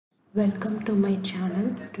Welcome to my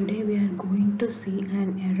channel. Today we are going to see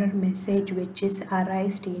an error message which is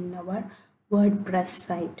arised in our WordPress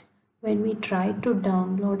site. When we try to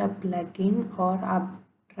download a plugin or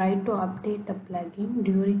try to update a plugin,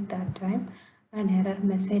 during that time an error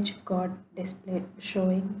message got displayed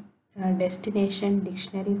showing destination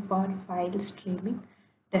dictionary for file streaming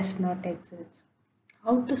does not exist.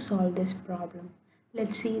 How to solve this problem?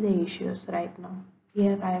 Let's see the issues right now.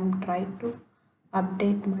 Here I am trying to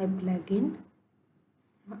update my plugin,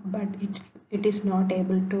 but it is not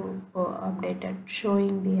able to update it,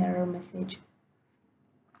 showing the error message.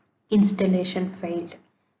 Installation failed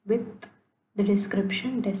with the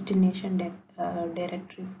description destination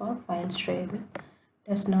directory for file streaming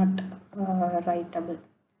does not writable.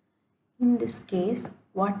 In this case,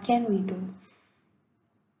 what can we do?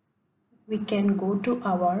 We can go to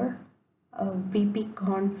our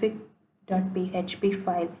wp-config.php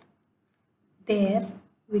file. There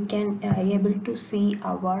we can able to see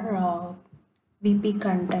our VP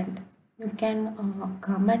content. You can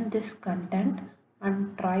comment this content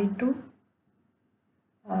and try to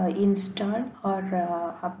install or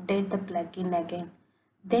update the plugin again.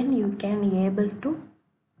 Then you can able to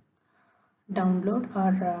download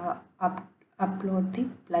or upload the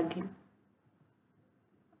plugin.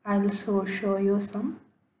 I'll also show you some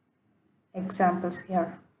examples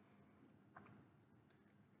here.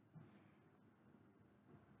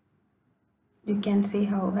 You can see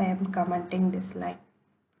how I am commenting this line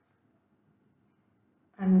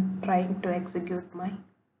and trying to execute my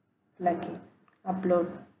plugin. Upload.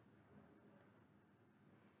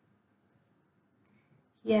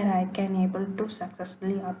 Here I can able to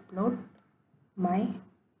successfully upload my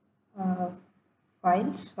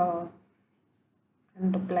files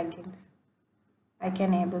and plugins. I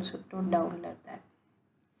can able to download that.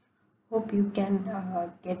 Hope you can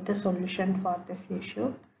get the solution for this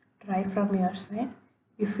issue. Try from your side.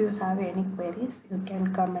 If you have any queries, you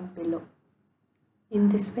can comment below. In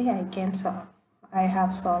this way, I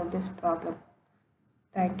have solved this problem.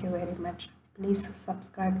 Thank you very much. Please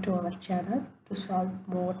subscribe to our channel to solve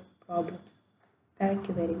more problems. Thank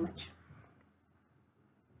you very much.